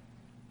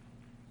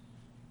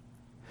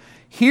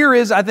 Here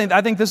is, I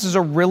think this is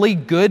a really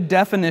good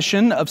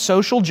definition of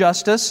social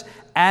justice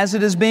as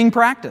it is being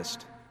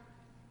practiced.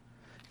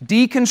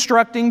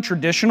 Deconstructing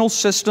traditional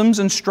systems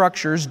and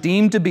structures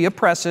deemed to be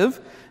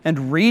oppressive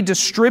and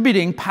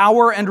redistributing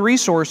power and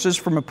resources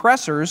from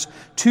oppressors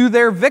to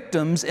their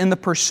victims in the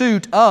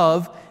pursuit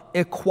of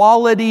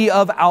equality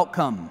of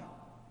outcome.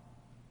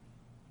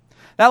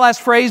 That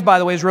last phrase, by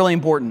the way, is really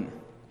important.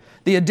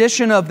 The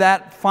addition of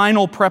that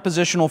final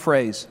prepositional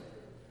phrase.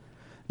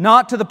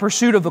 Not to the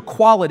pursuit of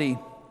equality,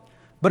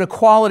 but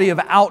equality of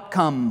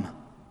outcome.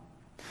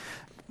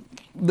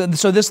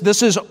 So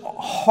this is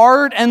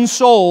heart and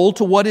soul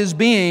to what is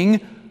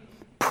being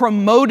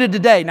promoted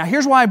today. Now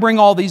here's why I bring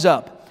all these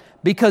up.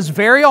 Because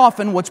very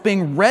often what's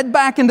being read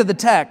back into the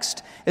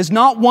text is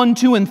not 1,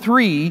 2, and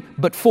 3,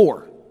 but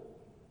 4.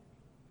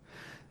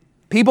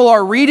 People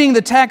are reading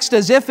the text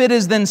as if it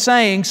is then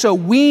saying, so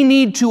we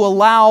need to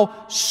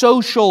allow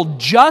social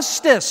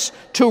justice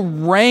to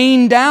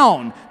rain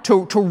down,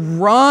 to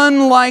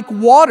run like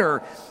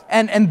water.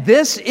 And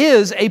this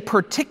is a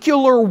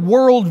particular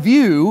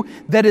worldview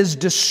that is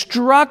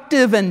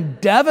destructive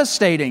and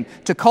devastating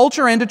to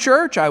culture and to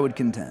church, I would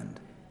contend.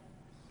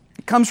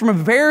 It comes from a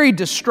very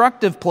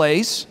destructive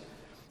place.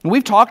 And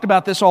we've talked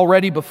about this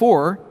already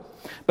before.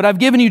 But I've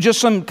given you just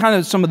some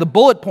of the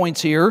bullet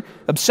points here.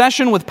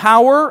 Obsession with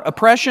power,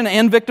 oppression,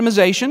 and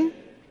victimization.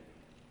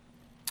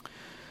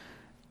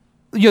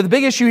 The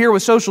big issue here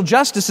with social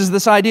justice is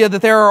this idea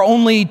that there are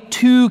only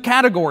 2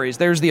 categories.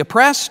 There's the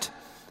oppressed,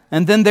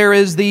 and then there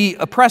is the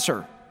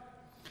oppressor.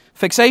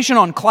 Fixation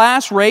on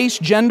class, race,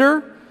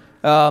 gender,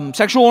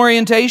 sexual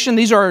orientation.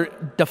 These are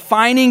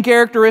defining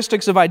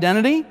characteristics of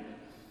identity.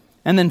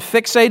 And then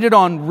fixated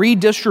on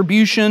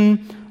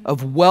redistribution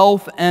of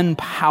wealth and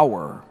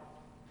power.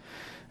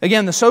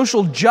 Again, the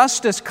social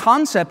justice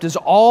concept is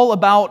all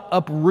about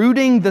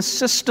uprooting the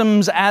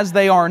systems as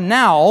they are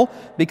now,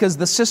 because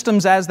the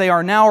systems as they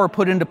are now are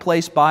put into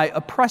place by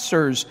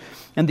oppressors.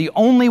 And the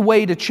only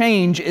way to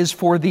change is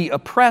for the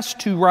oppressed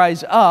to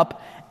rise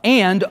up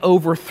and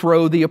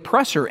overthrow the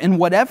oppressor in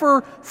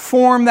whatever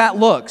form that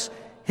looks.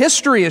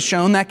 History has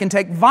shown that can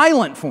take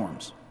violent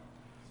forms.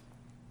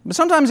 But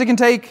sometimes it can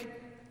take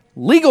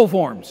legal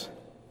forms,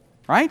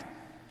 right?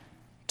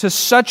 To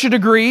such a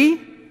degree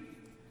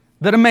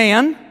that a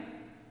man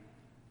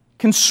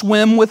can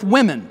swim with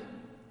women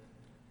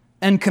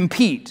and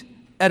compete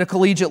at a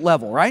collegiate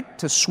level, right?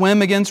 To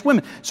swim against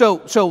women.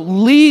 So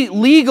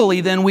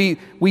legally then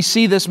we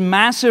see this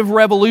massive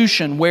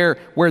revolution where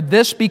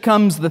this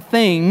becomes the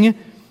thing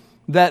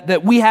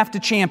that we have to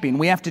champion.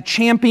 We have to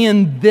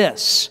champion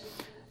this.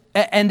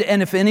 And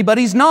if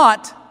anybody's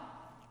not,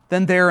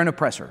 then they're an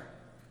oppressor.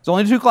 There's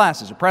only 2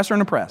 classes, oppressor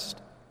and oppressed.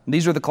 And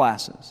these are the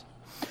classes.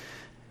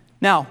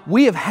 Now,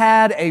 we have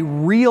had a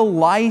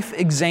real-life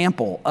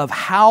example of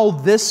how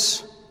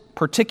this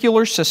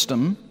particular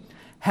system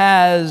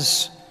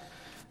has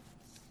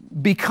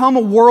become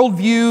a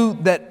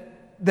worldview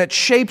that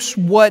shapes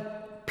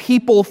what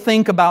people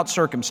think about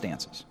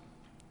circumstances.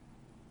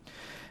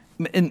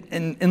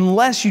 And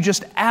unless you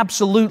just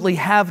absolutely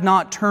have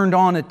not turned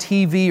on a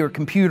TV or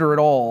computer at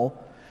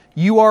all,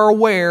 you are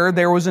aware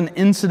there was an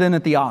incident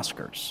at the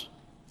Oscars,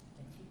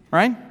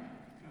 right?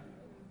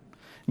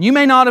 You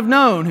may not have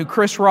known who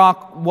Chris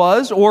Rock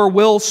was or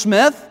Will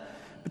Smith,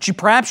 but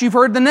perhaps you've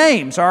heard the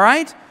names, all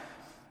right?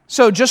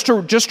 So just to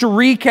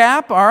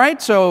recap, all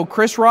right, so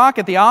Chris Rock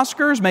at the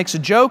Oscars makes a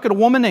joke at a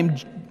woman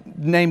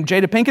named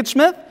Jada Pinkett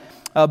Smith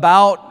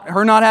about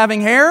her not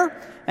having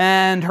hair,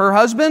 and her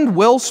husband,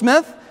 Will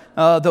Smith,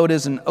 though it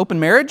is an open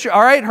marriage,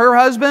 all right, her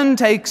husband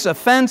takes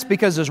offense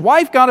because his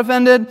wife got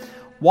offended,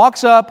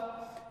 walks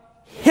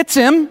up, hits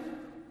him,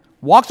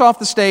 walks off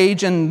the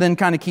stage, and then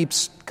kind of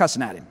keeps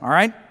cussing at him, all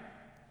right?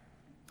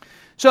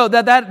 So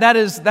that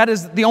is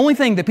the only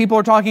thing that people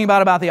are talking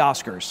about the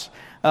Oscars,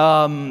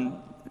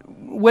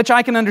 which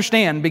I can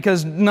understand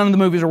because none of the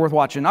movies are worth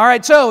watching. All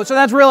right, so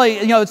that's really,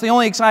 it's the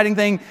only exciting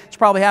thing that's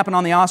probably happened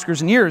on the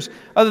Oscars in years,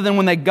 other than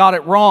when they got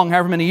it wrong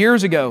however many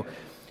years ago.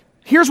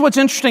 Here's what's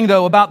interesting,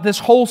 though, about this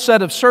whole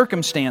set of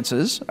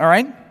circumstances, all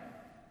right?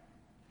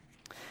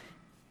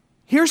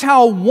 Here's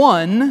how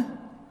one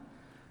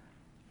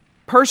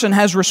person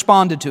has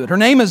responded to it. Her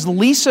name is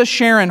Lisa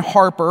Sharon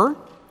Harper.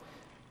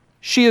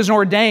 She is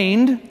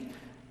ordained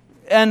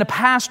and a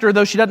pastor,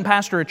 though she doesn't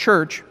pastor a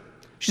church.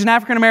 She's an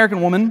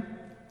African-American woman.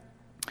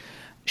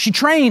 She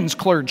trains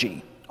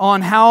clergy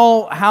on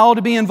how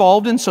to be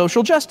involved in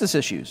social justice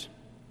issues.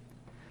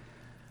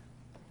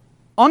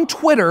 On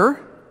Twitter,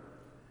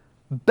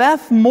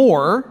 Beth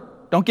Moore,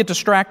 don't get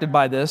distracted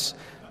by this,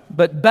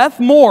 but Beth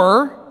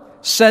Moore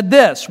said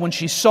this when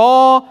she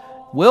saw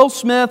Will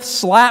Smith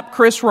slap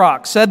Chris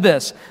Rock, said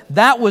this: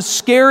 "That was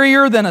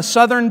scarier than a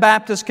Southern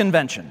Baptist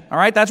convention." All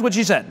right, that's what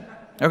she said,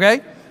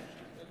 okay?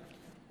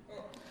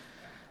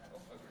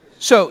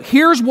 So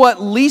here's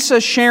what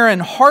Lisa Sharon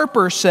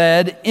Harper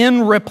said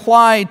in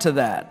reply to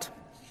that.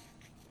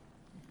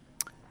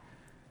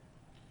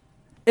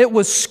 It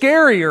was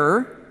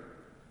scarier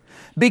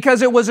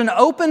because it was an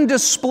open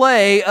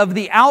display of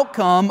the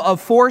outcome of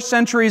 4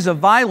 centuries of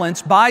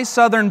violence by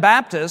Southern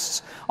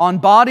Baptists on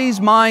bodies,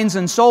 minds,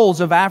 and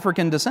souls of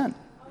African descent.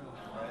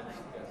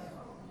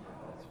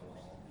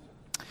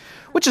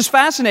 Which is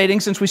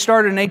fascinating since we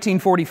started in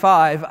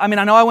 1845. I mean,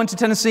 I know I went to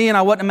Tennessee and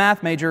I wasn't a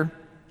math major.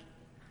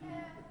 I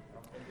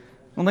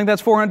don't think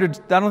that's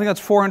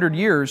 400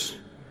 years.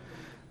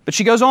 But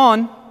she goes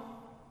on.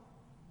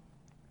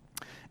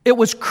 It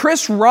was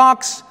Chris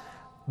Rock's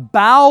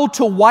bow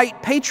to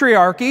white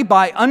patriarchy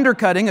by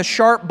undercutting a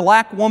sharp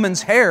black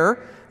woman's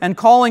hair and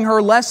calling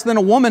her less than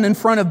a woman in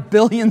front of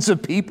billions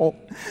of people.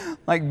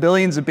 Like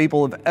billions of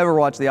people have ever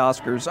watched the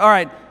Oscars. All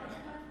right.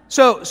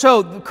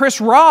 So Chris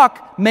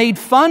Rock made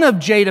fun of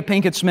Jada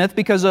Pinkett Smith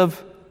because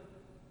of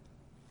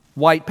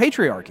white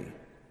patriarchy.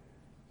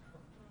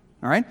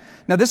 All right.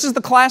 Now this is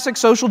the classic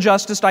social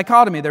justice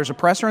dichotomy. There's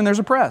oppressor and there's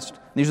oppressed.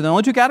 These are the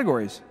only 2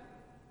 categories.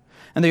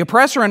 And the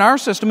oppressor in our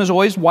system is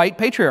always white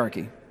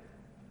patriarchy.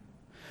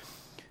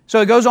 So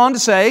it goes on to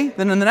say,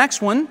 then in the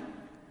next one,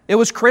 it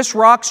was Chris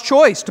Rock's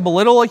choice to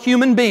belittle a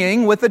human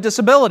being with a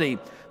disability.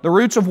 The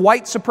roots of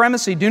white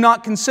supremacy do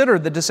not consider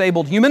the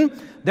disabled human,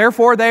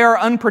 therefore they are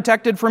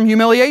unprotected from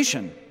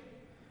humiliation.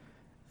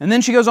 And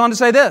then she goes on to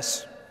say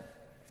this: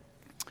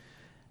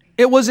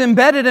 it was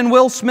embedded in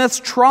Will Smith's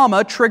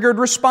trauma-triggered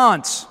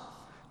response.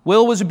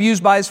 Will was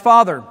abused by his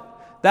father.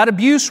 That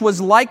abuse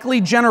was likely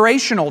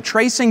generational,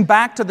 tracing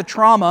back to the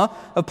trauma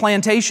of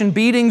plantation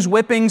beatings,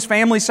 whippings,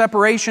 family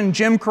separation,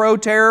 Jim Crow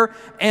terror,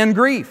 and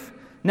grief.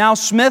 Now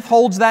Smith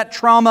holds that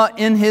trauma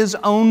in his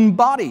own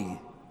body.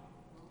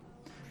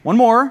 One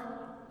more.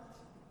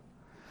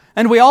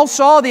 And we all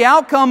saw the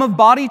outcome of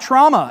body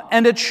trauma,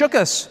 and it shook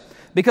us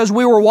because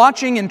we were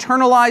watching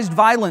internalized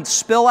violence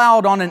spill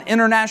out on an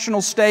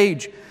international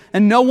stage,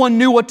 and no one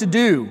knew what to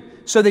do.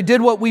 So they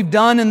did what we've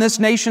done in this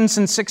nation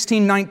since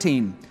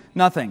 1619.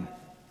 Nothing.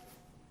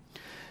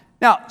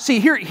 Now, see,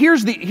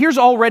 here's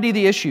already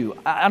the issue.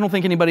 I don't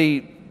think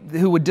anybody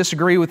who would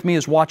disagree with me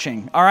is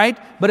watching, all right?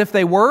 But if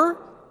they were,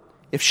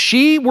 if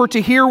she were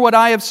to hear what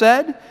I have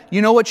said,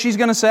 you know what she's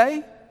going to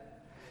say?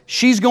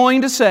 She's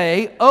going to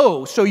say,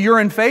 oh, so you're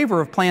in favor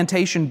of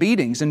plantation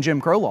beatings and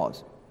Jim Crow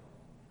laws.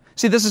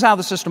 See, this is how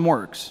the system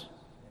works.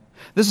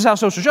 This is how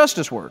social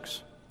justice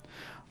works.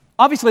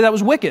 Obviously, that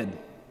was wicked.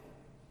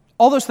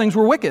 All those things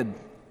were wicked.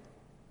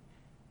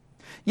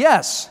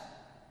 Yes,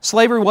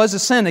 slavery was a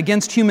sin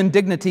against human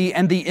dignity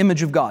and the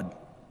image of God.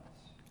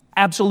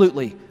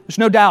 Absolutely. There's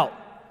no doubt.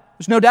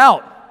 There's no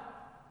doubt.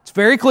 It's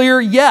very clear,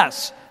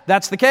 yes,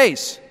 that's the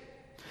case.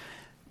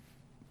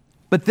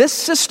 But this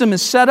system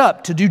is set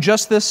up to do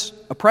just this: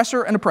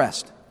 oppressor and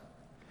oppressed.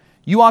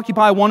 You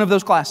occupy one of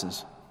those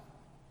classes.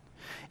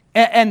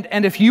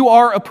 And if you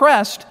are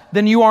oppressed,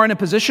 then you are in a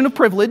position of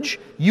privilege.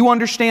 You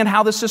understand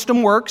how the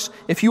system works.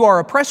 If you are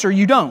oppressor,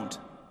 you don't.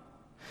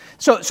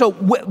 So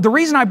the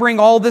reason I bring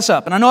all this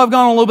up, and I know I've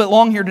gone a little bit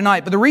long here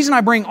tonight, but the reason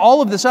I bring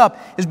all of this up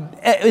is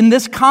in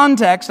this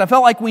context, I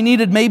felt like we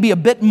needed maybe a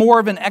bit more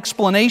of an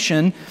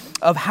explanation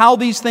of how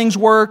these things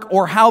work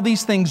or how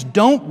these things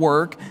don't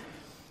work.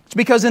 It's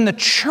because in the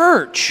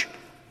church,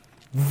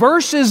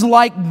 verses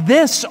like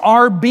this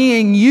are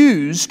being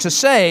used to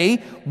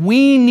say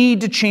we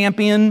need to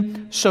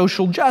champion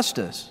social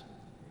justice.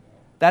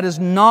 That is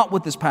not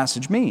what this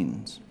passage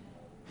means.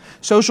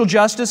 Social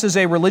justice is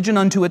a religion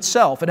unto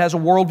itself. It has a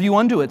worldview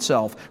unto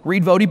itself.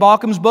 Read Voddie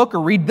Baucham's book or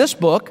read this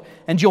book,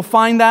 and you'll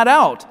find that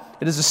out.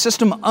 It is a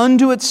system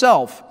unto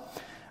itself.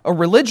 A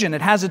religion,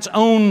 it has its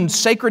own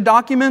sacred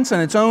documents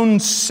and its own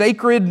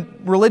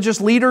sacred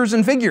religious leaders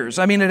and figures.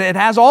 I mean, it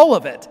has all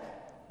of it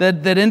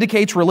that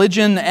indicates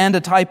religion and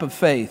a type of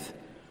faith.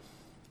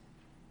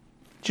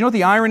 Do you know what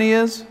the irony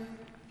is?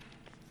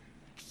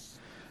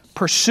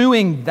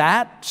 Pursuing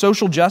that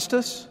social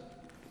justice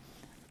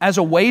as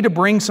a way to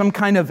bring some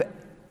kind of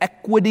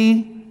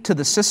equity to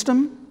the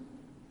system,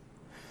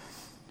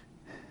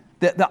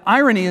 the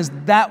irony is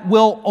that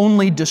will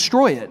only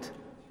destroy it.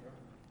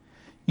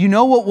 You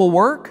know what will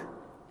work?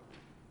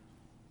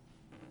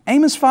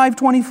 Amos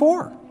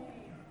 5:24.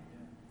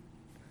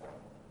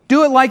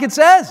 Do it like it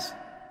says.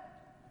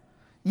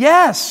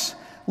 Yes,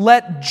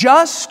 let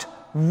just,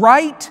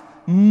 right,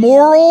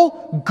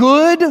 moral,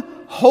 good,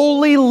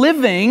 holy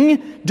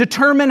living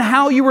determine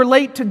how you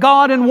relate to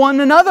God and one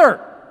another.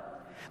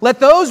 Let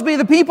those be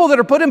the people that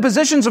are put in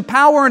positions of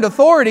power and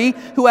authority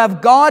who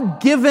have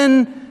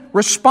God-given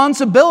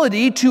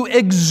responsibility to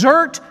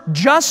exert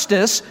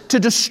justice, to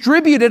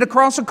distribute it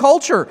across a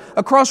culture,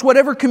 across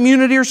whatever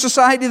community or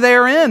society they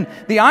are in.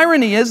 The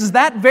irony is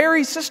that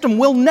very system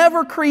will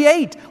never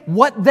create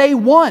what they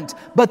want,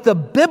 but the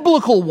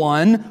biblical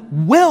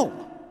one will.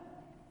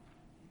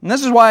 And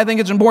this is why I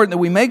think it's important that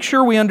we make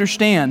sure we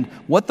understand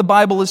what the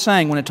Bible is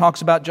saying when it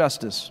talks about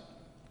justice.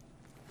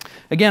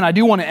 Again, I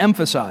do want to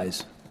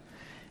emphasize,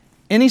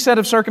 any set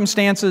of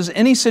circumstances,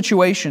 any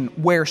situation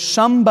where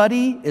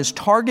somebody is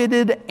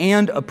targeted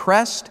and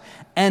oppressed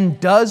and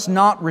does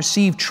not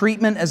receive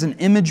treatment as an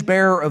image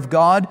bearer of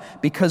God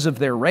because of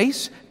their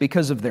race,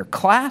 because of their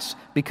class,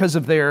 because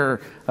of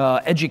their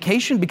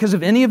education, because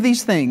of any of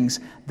these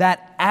things,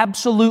 that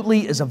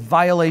absolutely is a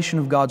violation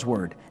of God's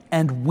Word.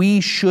 And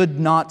we should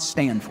not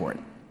stand for it.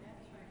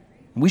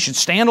 We should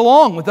stand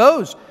along with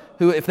those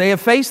who, if they have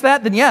faced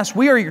that, then yes,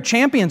 we are your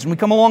champions and we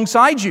come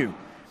alongside you.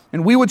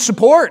 And we would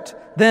support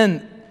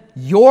then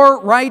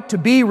your right to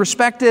be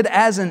respected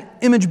as an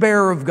image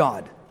bearer of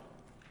God.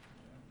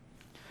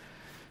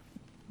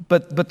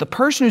 But the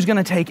person who's going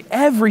to take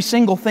every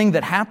single thing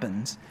that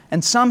happens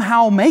and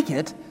somehow make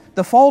it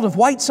the fault of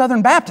white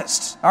Southern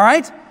Baptists, all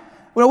right?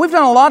 Well, we've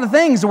done a lot of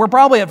things that we're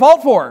probably at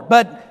fault for,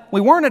 but we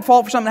weren't at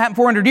fault for something that happened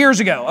 400 years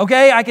ago,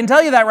 okay? I can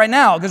tell you that right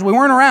now because we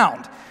weren't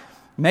around.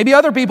 Maybe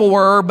other people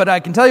were, but I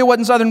can tell you it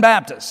wasn't Southern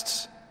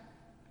Baptists.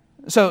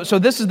 So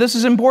this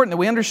is important that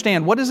we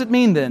understand. What does it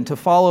mean then to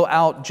follow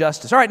out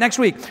justice? All right, next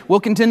week we'll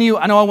continue.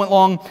 I know I went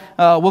long.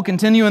 We'll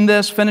continue in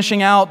this,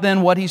 finishing out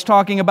then what he's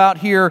talking about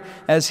here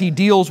as he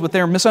deals with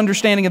their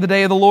misunderstanding of the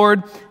day of the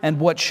Lord and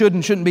what should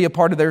and shouldn't be a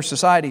part of their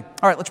society.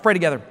 All right, let's pray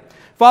together.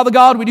 Father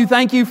God, we do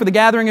thank you for the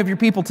gathering of your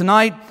people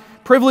tonight.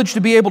 Privileged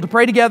to be able to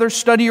pray together,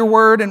 study your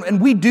word, and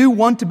we do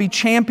want to be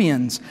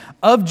champions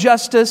of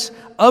justice,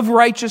 of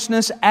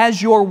righteousness,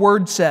 as your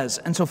word says.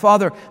 And so,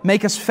 Father,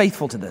 make us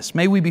faithful to this.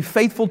 May we be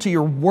faithful to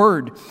your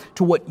word,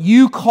 to what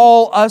you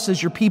call us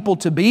as your people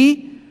to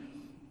be,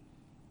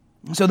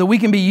 so that we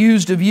can be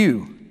used of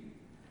you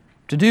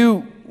to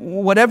do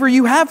whatever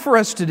you have for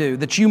us to do,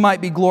 that you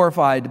might be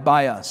glorified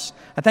by us.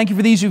 I thank you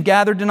for these who've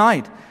gathered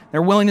tonight,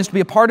 their willingness to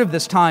be a part of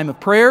this time of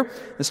prayer,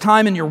 this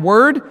time in your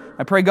word.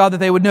 I pray, God, that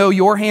they would know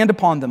your hand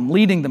upon them,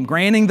 leading them,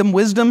 granting them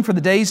wisdom for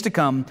the days to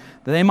come,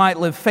 that they might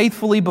live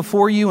faithfully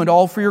before you and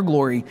all for your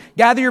glory.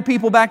 Gather your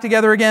people back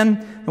together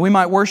again, that we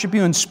might worship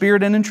you in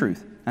spirit and in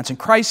truth. That's in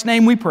Christ's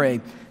name we pray.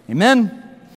 Amen.